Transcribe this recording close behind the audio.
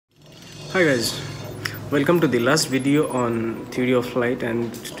Hi guys, welcome to the last video on theory of flight,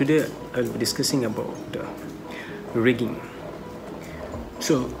 and today I'll be discussing about rigging.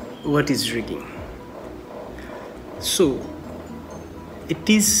 So what is rigging? So it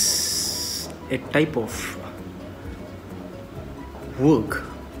is a type of work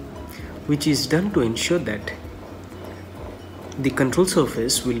which is done to ensure that the control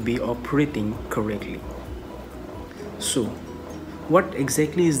surface will be operating correctly. So what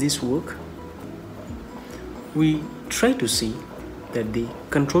exactly is this work? We try to see that the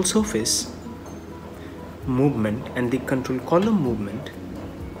control surface movement and the control column movement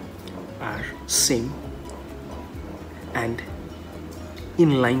are same and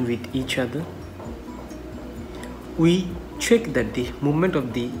in line with each other. We check that the movement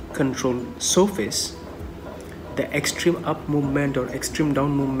of the control surface, the extreme up movement or extreme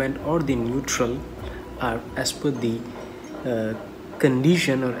down movement or the neutral, are as per the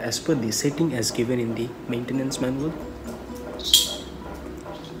condition or as per the setting as given in the maintenance manual.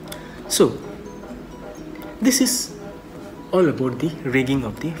 So this is all about the rigging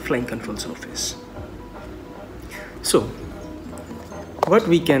of the flying control surface. So what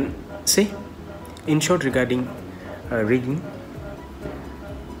we can say in short regarding rigging,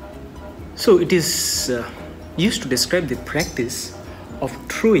 so it is used to describe the practice of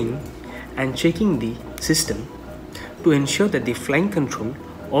throwing and checking the system to ensure that the flying control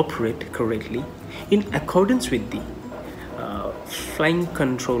operate correctly in accordance with the flying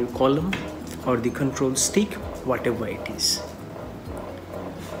control column or the control stick, whatever it is.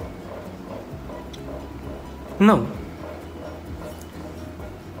 Now,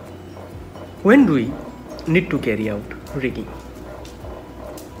 when do we need to carry out rigging?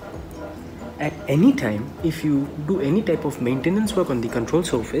 At any time, if you do any type of maintenance work on the control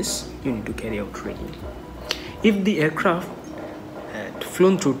surface, you need to carry out rigging. If the aircraft had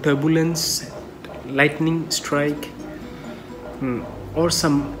flown through turbulence, lightning strike, or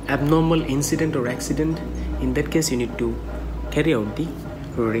some abnormal incident or accident, in that case you need to carry out the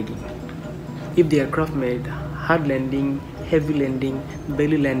rigging. If the aircraft made hard landing, heavy landing,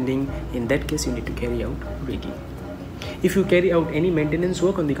 belly landing, in that case you need to carry out rigging. If you carry out any maintenance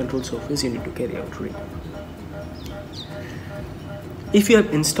work on the control surface, you need to carry out rigging. If you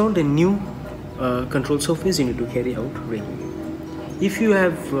have installed a new control surface, you need to carry out rigging. If you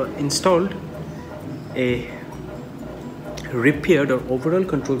have installed a repaired or overall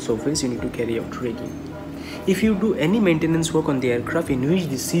control surface, you need to carry out rigging. If you do any maintenance work on the aircraft in which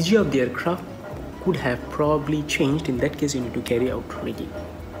the CG of the aircraft could have probably changed, in that case you need to carry out rigging.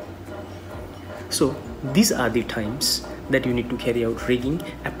 So these are the times that you need to carry out rigging.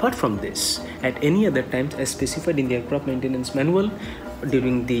 Apart from this, at any other times as specified in the aircraft maintenance manual,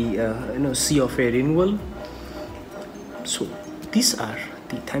 during the C of A renewal. So these are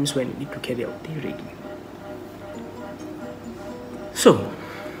the times when you need to carry out the rigging. So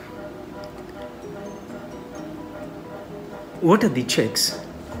what are the checks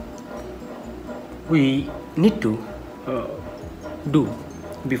we need to do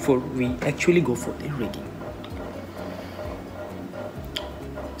before we actually go for the rigging?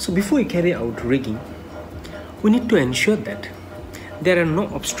 So before we carry out rigging, we need to ensure that there are no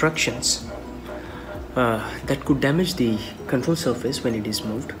obstructions that could damage the control surface when it is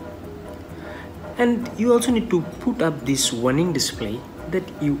moved. And you also need to put up this warning display that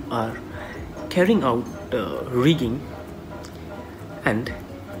you are carrying out rigging, and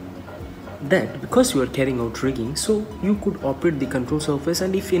that because you are carrying out rigging, so you could operate the control surface,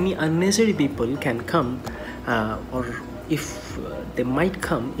 and if any unnecessary people can come or if they might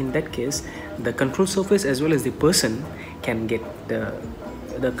come, in that case the control surface as well as the person can get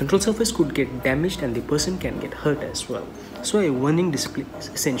the control surface could get damaged and the person can get hurt as well. So a warning display is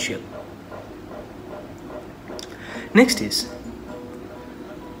essential. Next is,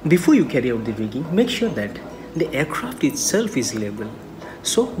 before you carry out the rigging, make sure that the aircraft itself is level.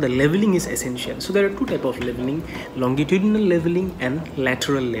 So the leveling is essential. So there are two types of leveling: longitudinal leveling and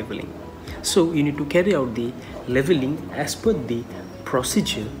lateral leveling. So you need to carry out the leveling as per the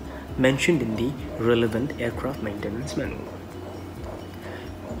procedure mentioned in the relevant aircraft maintenance manual.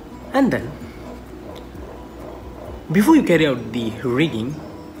 And then before you carry out the rigging,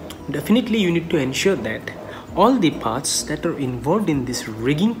 definitely you need to ensure that all the parts that are involved in this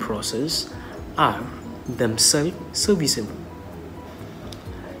rigging process are themselves serviceable.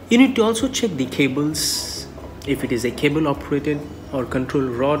 You need to also check the cables, if it is a cable operated, or control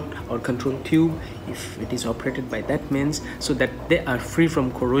rod or control tube, if it is operated by that means, so that they are free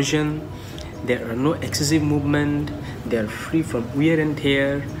from corrosion, there are no excessive movement, they are free from wear and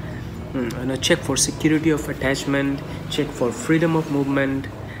tear, check for security of attachment, check for freedom of movement,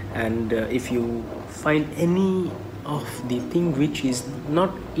 and if you find any of the thing which is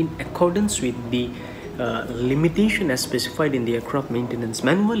not in accordance with the limitation as specified in the aircraft maintenance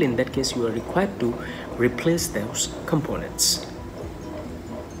manual, in that case you are required to replace those components.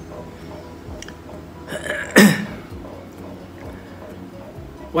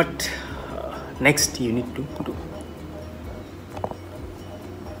 What next you need to do?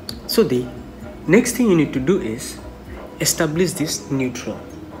 So the next thing you need to do is establish this neutral.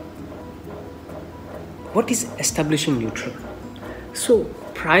 What is establishing neutral? So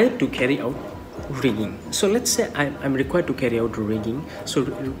prior to carry out rigging, so let's say I'm required to carry out rigging. So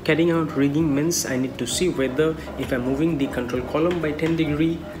carrying out rigging means I need to see whether if I'm moving the control column by 10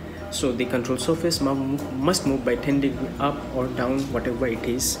 degree, so the control surface must move by 10 degree up or down, whatever it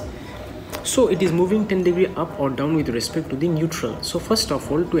is. So it is moving 10 degree up or down with respect to the neutral. So first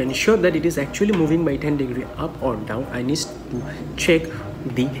of all, to ensure that it is actually moving by 10 degree up or down, I need to check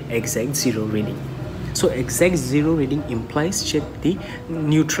the exact zero reading. So exact zero reading implies check the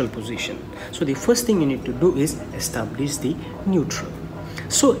neutral position. So the first thing you need to do is establish the neutral.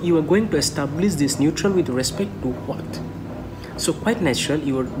 So you are going to establish this neutral with respect to what? So quite natural,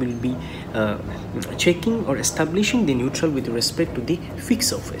 you will be checking or establishing the neutral with respect to the fixed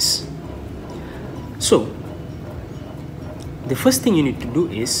surface. So the first thing you need to do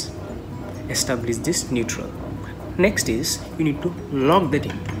is establish this neutral. Next is you need to lock that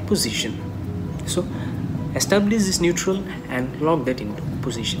into position. So establish this neutral and lock that into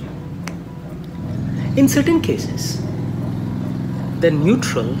position. In certain cases, the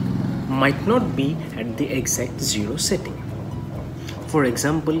neutral might not be at the exact zero setting. For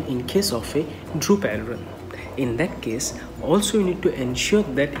example, in case of a droop aileron, in that case also you need to ensure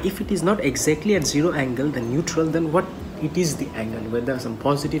that if it is not exactly at zero angle, the neutral, then what it is the angle, whether some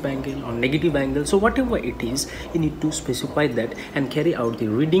positive angle or negative angle. So whatever it is, you need to specify that and carry out the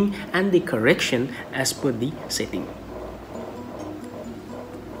reading and the correction as per the setting.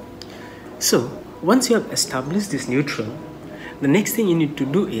 So once you have established this neutral, the next thing you need to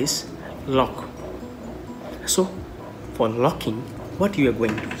do is lock. So for locking, what you are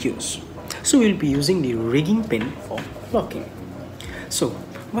going to use? So we will be using the rigging pin for locking. So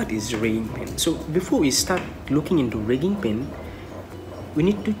what is rigging pin? So before we start looking into rigging pin, you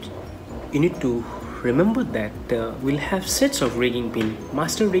need to remember that we'll have sets of rigging pin,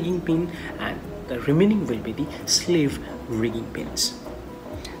 master rigging pin, and the remaining will be the slave rigging pins.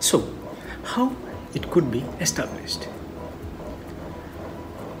 So how it could be established?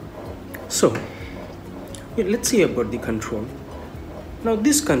 So let's say about the control. Now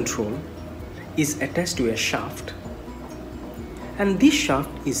this control is attached to a shaft, and this shaft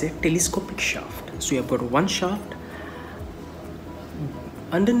is a telescopic shaft. So you have got one shaft,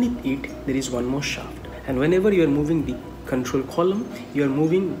 underneath it there is one more shaft, and whenever you are moving the control column, you are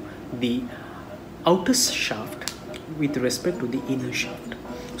moving the outer shaft with respect to the inner shaft.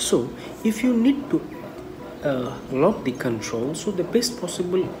 So if you need to lock the control, so the best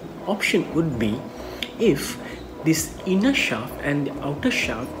possible option would be if this inner shaft and the outer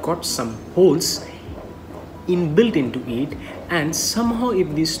shaft got some holes inbuilt into it, and somehow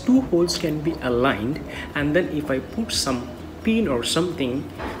if these two holes can be aligned, and then if I put some pin or something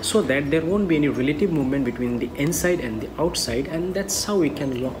so that there won't be any relative movement between the inside and the outside, and that's how we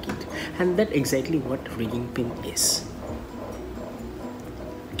can lock it. And that's exactly what rigging pin is.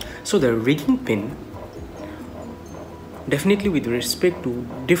 So the rigging pin, definitely with respect to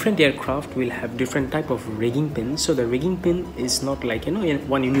different aircraft, will have different type of rigging pins. So the rigging pin is not like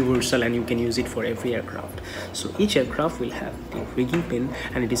one universal and you can use it for every aircraft. So each aircraft will have the rigging pin,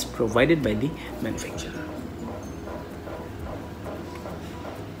 and it is provided by the manufacturer.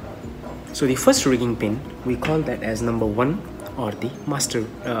 So the first rigging pin, we call that as number 1 or the master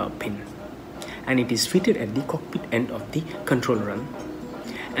pin, and it is fitted at the cockpit end of the control run,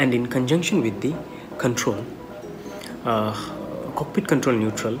 and in conjunction with the control cockpit control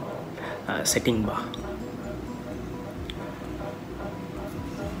neutral setting bar.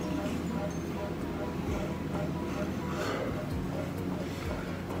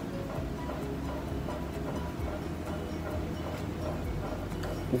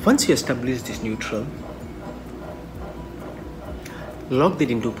 Once you establish this neutral, lock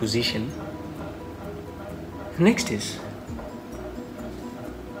that into position. Next is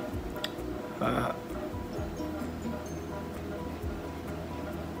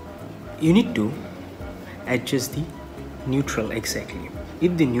you need to adjust the neutral exactly.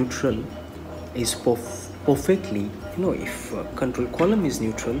 If the neutral is perfectly, if control column is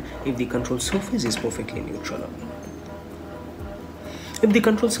neutral, if the control surface is perfectly neutral. If the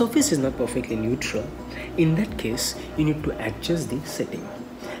control surface is not perfectly neutral, in that case you need to adjust the setting.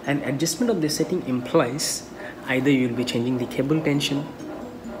 And adjustment of the setting implies either you will be changing the cable tension,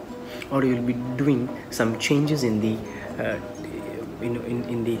 or you will be doing some changes in the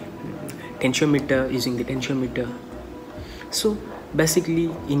in the tensiometer, using the tensiometer. So basically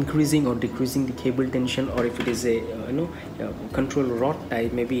increasing or decreasing the cable tension, or if it is a control rod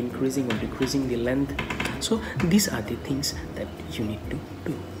type, maybe increasing or decreasing the length. So these are the things that you need to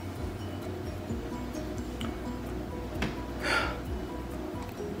do.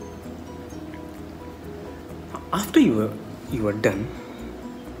 After you are done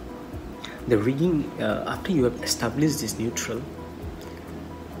the rigging, after you have established this neutral,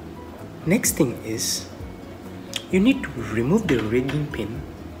 next thing is you need to remove the rigging pin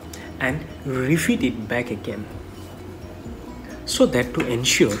and refit it back again, so that to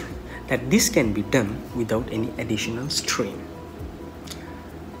ensure that this can be done without any additional strain.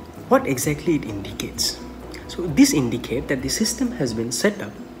 What exactly it indicates? So this indicates that the system has been set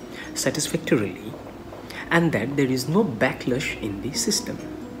up satisfactorily and that there is no backlash in the system.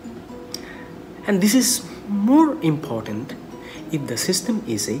 And this is more important if the system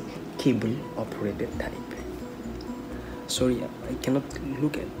is a cable operated type. Sorry, I cannot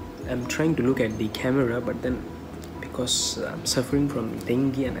look at, I'm trying to look at the camera, but then because I'm suffering from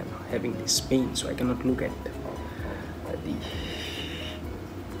dengue and I'm having this pain, so I cannot look at the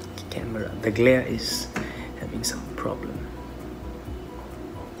camera. The glare is having some problem.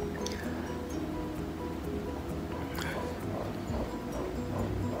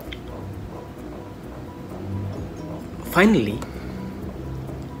 Finally,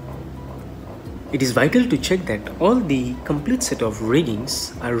 it is vital to check that all the complete set of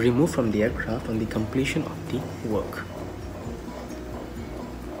riggings are removed from the aircraft on the completion of the work.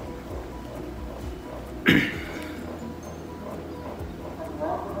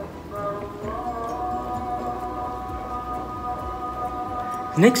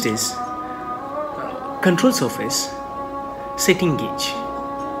 Next is control surface setting gauge.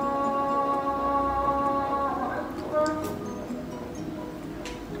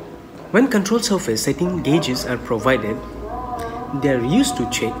 When control surface setting gauges are provided, they are used to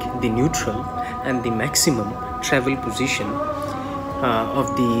check the neutral and the maximum travel position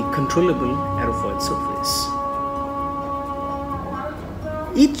of the controllable airfoil surface.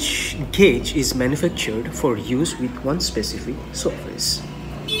 Each gauge is manufactured for use with one specific surface.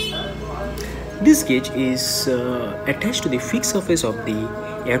 This gauge is attached to the fixed surface of the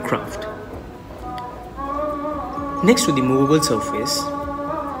aircraft next to the movable surface.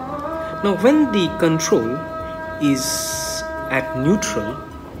 Now, when the control is at neutral,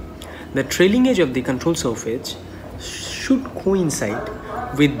 the trailing edge of the control surface should coincide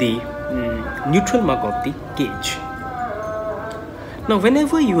with the neutral mark of the gauge. Now,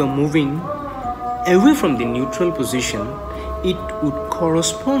 whenever you are moving away from the neutral position, it would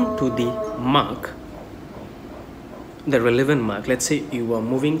correspond to the mark, the relevant mark. Let's say you are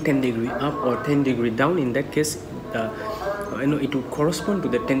moving 10 degree up or 10 degree down. In that case, it would correspond to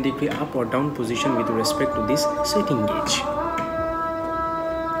the 10 degree up or down position with respect to this setting gauge.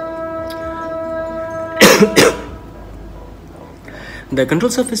 The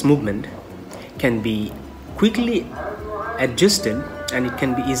control surface movement can be quickly adjusted, and it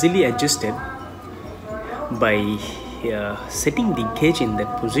can be easily adjusted by setting the gauge in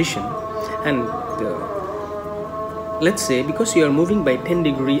that position. And let's say because you are moving by 10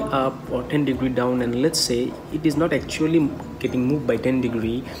 degree up or 10 degree down, and let's say it is not actually getting moved by 10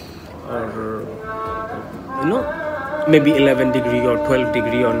 degree or maybe 11 degree or 12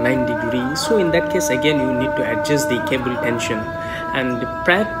 degree or 9 degree. So in that case, again, you need to adjust the cable tension, and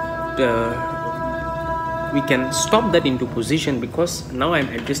we can stop that into position, because now I'm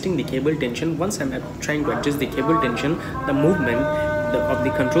adjusting the cable tension. Once I'm trying to adjust the cable tension, the movement of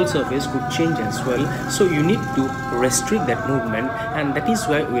the control surface could change as well. So you need to restrict that movement, and that is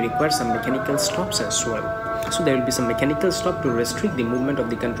why we require some mechanical stops as well. So there will be some mechanical stop to restrict the movement of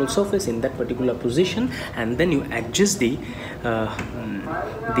the control surface in that particular position, and then you adjust the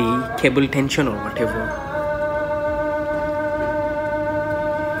cable tension or whatever.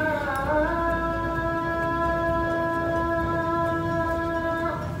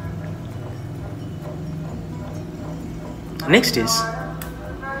 Next is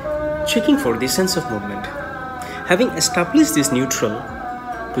checking for the sense of movement. Having established this neutral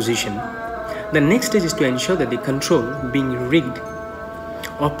position, the next stage is to ensure that the control being rigged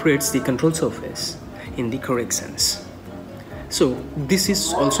operates the control surface in the correct sense. So this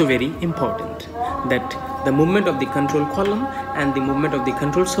is also very important, that the movement of the control column and the movement of the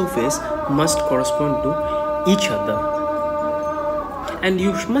control surface must correspond to each other. And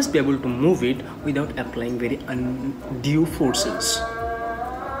you must be able to move it without applying very undue forces.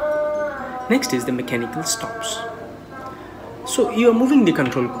 Next is the mechanical stops. So you are moving the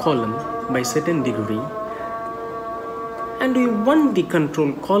control column by certain degree, and you want the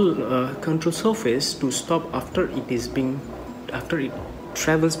control surface to stop after it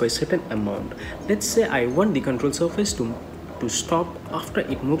travels by certain amount. Let's say I want the control surface to stop after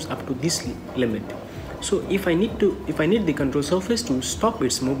it moves up to this limit. So if I need the control surface to stop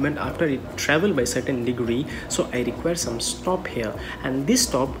its movement after it travel by certain degree, so I require some stop here, and this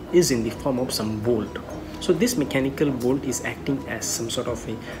stop is in the form of some bolt. So this mechanical bolt is acting as some sort of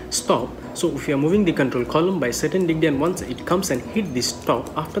a stop. So if you are moving the control column by certain degree, and once it comes and hit this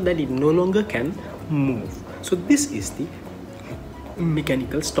stop, after that it no longer can move. So this is the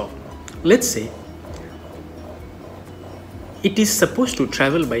mechanical stop. Let's say it is supposed to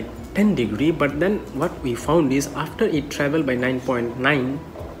travel by 10 degree, but then what we found is after it traveled by 9.9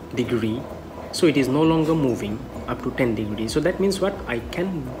 degree, so it is no longer moving up to 10 degrees. So that means what I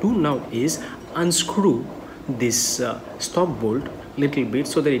can do now is unscrew this stop bolt little bit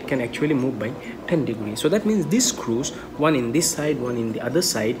so that it can actually move by 10 degrees. So that means these screws, one in this side, one in the other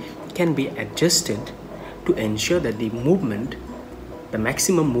side, can be adjusted to ensure that the movement, the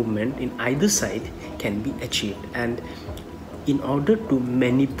maximum movement in either side can be achieved. And in order to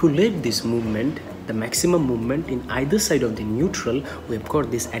manipulate this movement, the maximum movement in either side of the neutral, we have got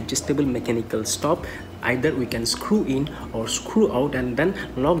this adjustable mechanical stop. Either we can screw in or screw out and then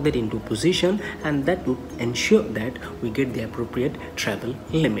lock that into position, and that would ensure that we get the appropriate travel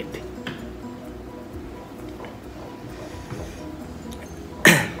limit.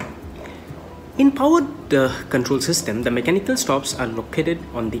 In powered control system, the mechanical stops are located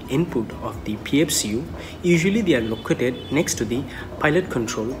on the input of the PFCU. Usually they are located next to the pilot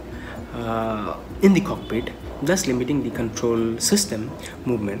control in the cockpit, thus limiting the control system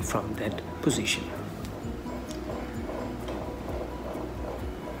movement from that position.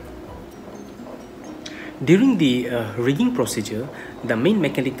 During the rigging procedure, the main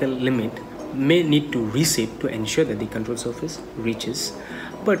mechanical limit may need to reset to ensure that the control surface reaches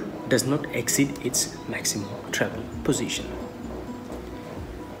but does not exceed its maximum travel position.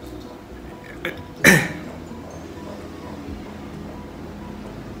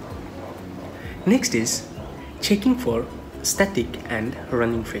 Next is checking for static and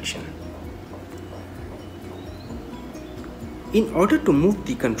running friction. In order to move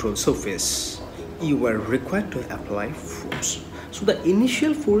the control surface, you are required to apply force. So the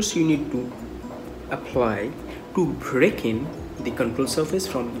initial force you need to apply to break in the control surface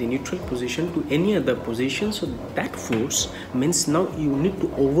from the neutral position to any other position. So that force means now you need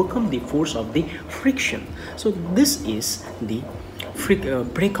to overcome the force of the friction. So this is the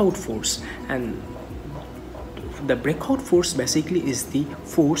breakout force, and the breakout force basically is the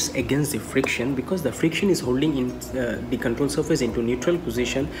force against the friction, because the friction is holding in the control surface into neutral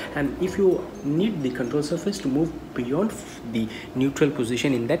position, and if you need the control surface to move beyond the neutral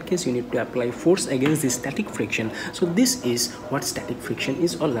position, in that case you need to apply force against the static friction. So this is what static friction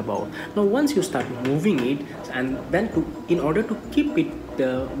is all about. Now once you start moving it, and then in order to keep it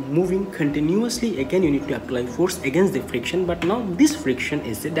moving continuously, again you need to apply force against the friction, but now this friction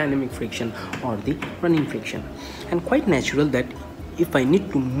is the dynamic friction or the running friction. And quite natural that if I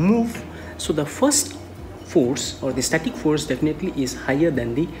need to move, so the first force or the static force definitely is higher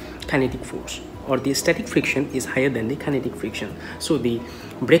than the kinetic force, or the static friction is higher than the kinetic friction. So the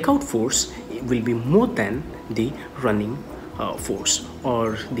breakout force will be more than the running force,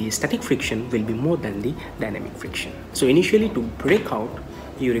 or the static friction will be more than the dynamic friction. So initially to break out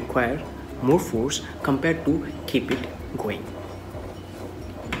you require more force compared to keep it going.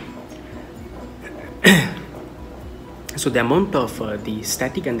 So the amount of the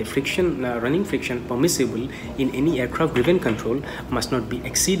static and the friction, running friction permissible in any aircraft driven control must not be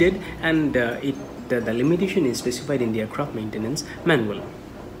exceeded, and the limitation is specified in the aircraft maintenance manual.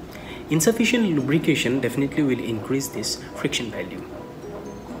 Insufficient lubrication definitely will increase this friction value.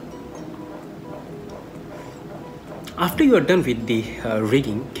 After you are done with the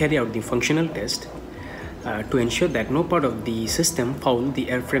rigging, carry out the functional test to ensure that no part of the system foul the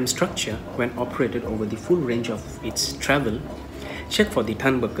airframe structure when operated over the full range of its travel. Check for the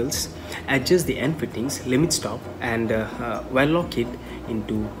turnbuckles, adjust the end fittings, limit stop, and well lock it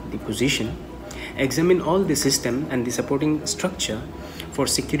into the position. Examine all the system and the supporting structure for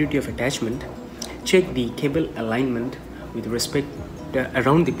security of attachment. Check the cable alignment with respect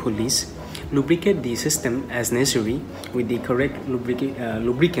around the pulleys. Lubricate the system as necessary with the correct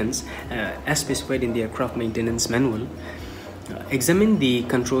lubricants as specified in the aircraft maintenance manual. Examine the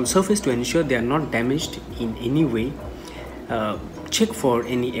control surface to ensure they are not damaged in any way. Check for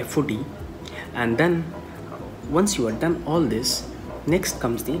any FOD, and then once you are done all this, Next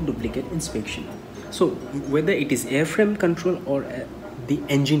comes the duplicate inspection. So whether it is airframe control or the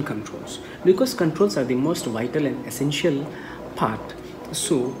engine controls, because controls are the most vital and essential part,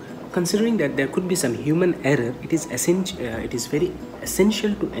 so considering that there could be some human error, it is very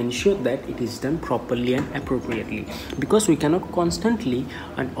essential to ensure that it is done properly and appropriately, because we cannot constantly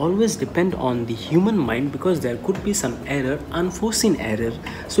and always depend on the human mind, because there could be some error, unforeseen error.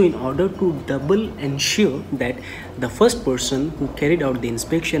 So in order to double ensure that the first person who carried out the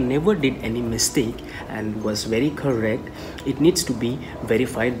inspection never did any mistake and was very correct, it needs to be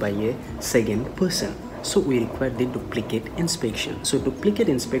verified by a second person. So we require the duplicate inspection. So duplicate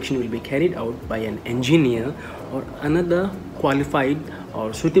inspection will be carried out by an engineer or another qualified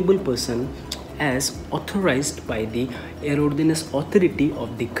or suitable person as authorized by the airworthiness authority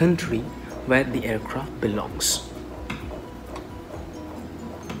of the country where the aircraft belongs.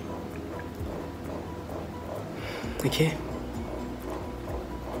 Okay.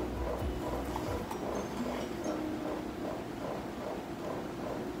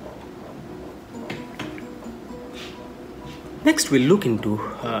 Next, we'll look into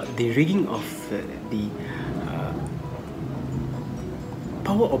the rigging of the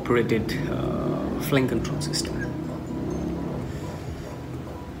power-operated flying control system.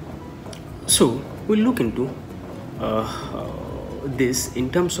 So, we'll look into this in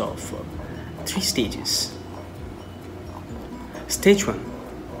terms of 3 stages. Stage 1.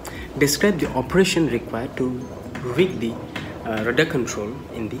 Describe the operation required to rig the rudder control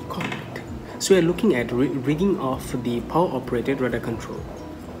in the cockpit. So we are looking at rigging of the power-operated rudder control.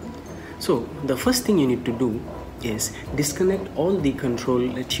 So the first thing you need to do is disconnect all the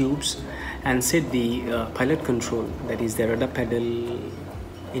control tubes and set the pilot control, that is the rudder pedal,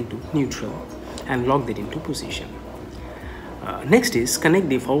 into neutral and lock that into position. Next is connect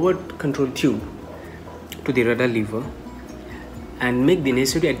the forward control tube to the rudder lever and make the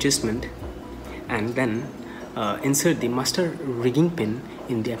necessary adjustment, and then insert the master rigging pin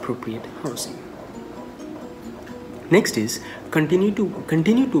in the appropriate housing. Next is continue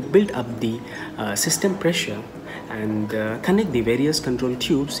to build up the system pressure and connect the various control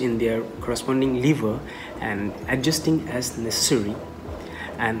tubes in their corresponding lever and adjusting as necessary,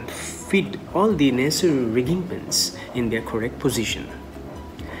 and fit all the necessary rigging pins in their correct position.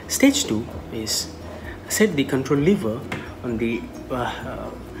 Stage 2 is set the control lever on the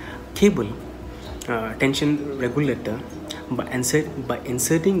cable tension regulator by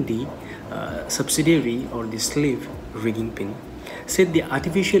inserting the subsidiary or the slave rigging pin. Set the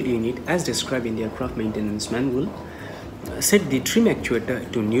artificial unit as described in the aircraft maintenance manual. Set the trim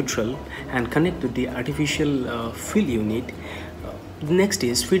actuator to neutral and connect to the artificial fill unit. Next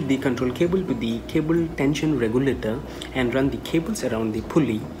is fit the control cable to the cable tension regulator and run the cables around the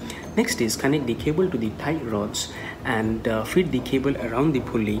pulley. Next is connect the cable to the tie rods and fit the cable around the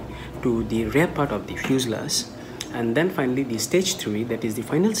pulley to the rear part of the fuselage. And then finally the stage 3, that is the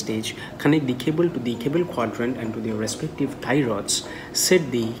final stage, connect the cable to the cable quadrant and to the respective tie rods.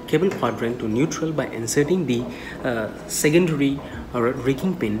 Set the cable quadrant to neutral by inserting the secondary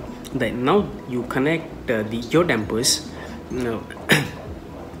rigging pin. Then now you connect the yaw dampers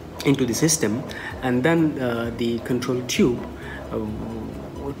into the system, and then the control tube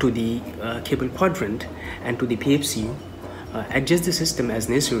to the cable quadrant and to the PFCU. Adjust the system as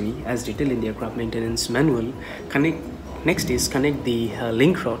necessary as detailed in the aircraft maintenance manual. Next is connect the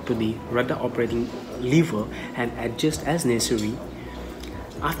link rod to the rudder operating lever and adjust as necessary.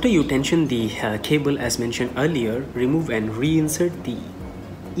 After you tension the cable as mentioned earlier, remove and reinsert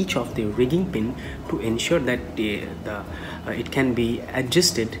each of the rigging pin to ensure that it can be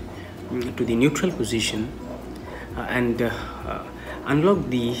adjusted to the neutral position, and unlock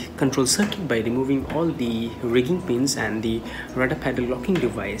the control circuit by removing all the rigging pins and the rudder pedal locking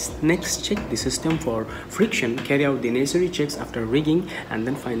device. Next, check the system for friction, carry out the necessary checks after rigging, and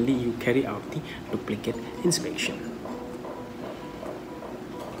then finally you carry out the duplicate inspection.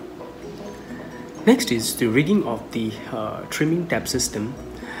 Next is the rigging of the trimming tab system.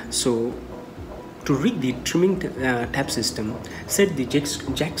 So to rig the trimming tab system, set the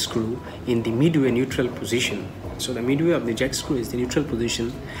jack screw in the midway neutral position. So the midway of the jack screw is the neutral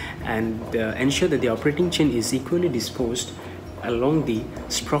position, and ensure that the operating chain is equally disposed along the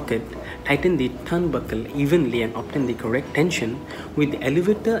sprocket. Tighten the turnbuckle evenly and obtain the correct tension with the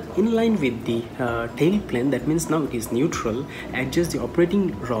elevator in line with the tail plane. That means now it is neutral. Adjust the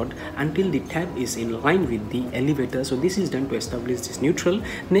operating rod until the tab is in line with the elevator. So this is done to establish this neutral.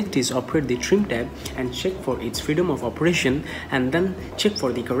 Next is operate the trim tab and check for its freedom of operation, and then check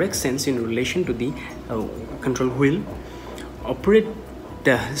for the correct sense in relation to the control wheel.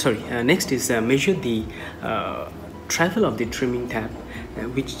 Next is measure the travel of the trimming tab,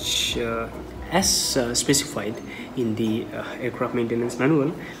 which as specified in the aircraft maintenance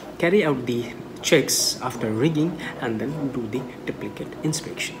manual, carry out the checks after rigging and then do the duplicate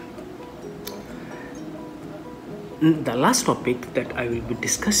inspection. The last topic that I will be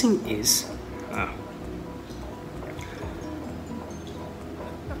discussing is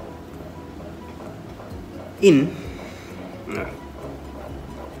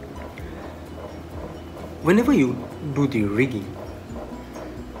whenever you do the rigging,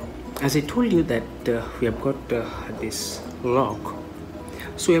 as I told you that we have got this lock.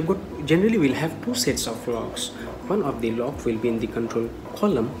 So we have got, generally we'll have two sets of locks. One of the lock will be in the control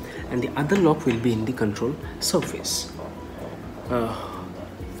column and the other lock will be in the control surface.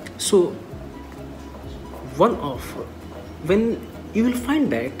 So when you will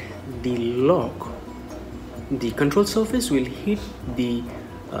find that the lock, the control surface will hit the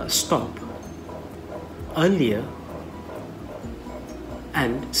stop earlier,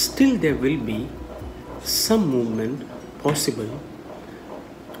 and still there will be some movement possible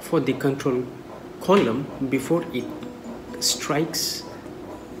for the control column before it strikes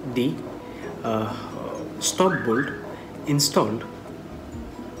the stop bolt installed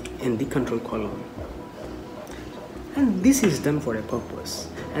in the control column. And this is done for a purpose,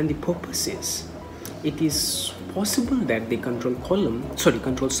 and the purpose is it is possible that the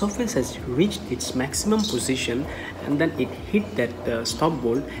control surface has reached its maximum position and then it hit that stop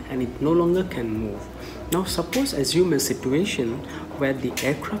bolt and it no longer can move. Now suppose, assume a situation where the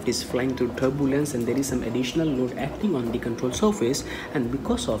aircraft is flying through turbulence and there is some additional load acting on the control surface, and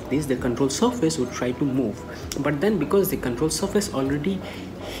because of this the control surface would try to move, but then because the control surface already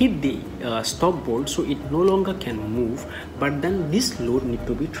hit the stop bolt, so it no longer can move, but then this load need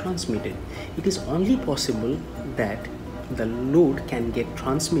to be transmitted. It is only possible that the load can get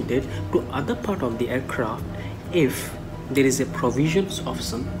transmitted to other part of the aircraft if there is a provision of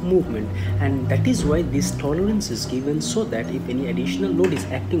some movement, and that is why this tolerance is given, so that if any additional load is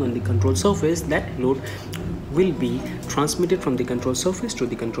acting on the control surface, that load will be transmitted from the control surface to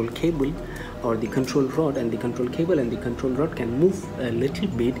the control cable or the control rod, and the control cable and the control rod can move a little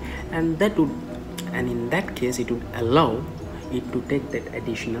bit, and in that case it would allow it to take that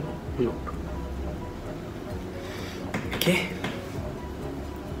additional load. Okay,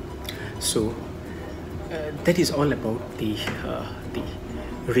 so that is all about the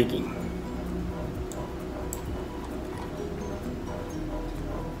rigging.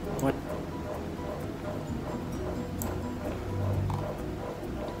 What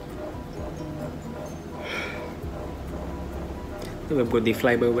we've got the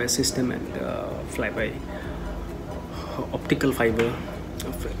fly-by-wire system and fly-by optical fiber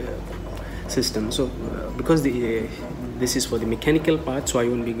system. So because this is for the mechanical part, so I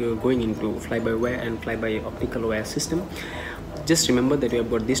won't be going into fly-by-wire and fly-by-optical wire system. Just remember that we have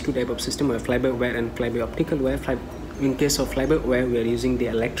got these two type of system, fly-by-wire and fly-by-optical wire. In case of fly-by-wire, we are using the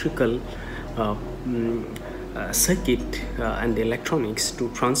electrical circuit and the electronics to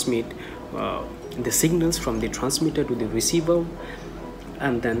transmit the signals from the transmitter to the receiver,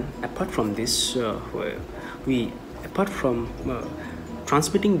 and then apart from this apart from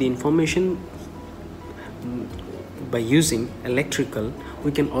transmitting the information by using electrical,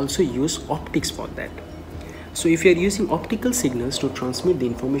 we can also use optics for that. So if you are using optical signals to transmit the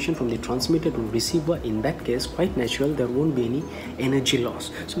information from the transmitter to receiver, in that case quite natural there won't be any energy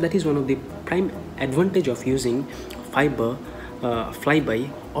loss. So that is one of the prime advantage of using fiber fly-by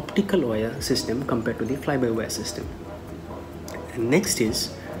optical wire system compared to the fly-by-wire system. And next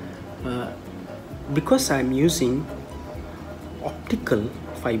is because I am using optical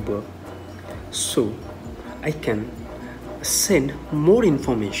fiber, so I can send more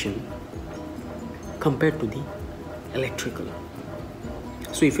information compared to the electrical.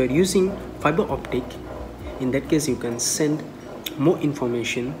 So if you are using fiber optic, in that case you can send more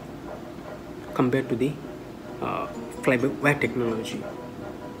information compared to the fly-by-wire technology,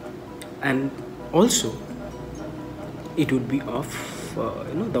 and also it would be of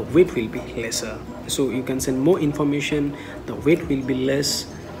the weight will be lesser, so you can send more information, the weight will be less,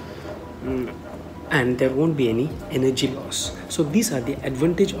 and there won't be any energy loss. So these are the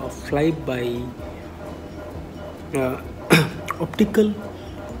advantage of fly-by optical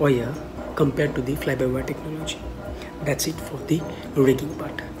wire compared to the fly-by-wire technology. That's it for the rigging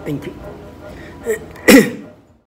part. Thank you.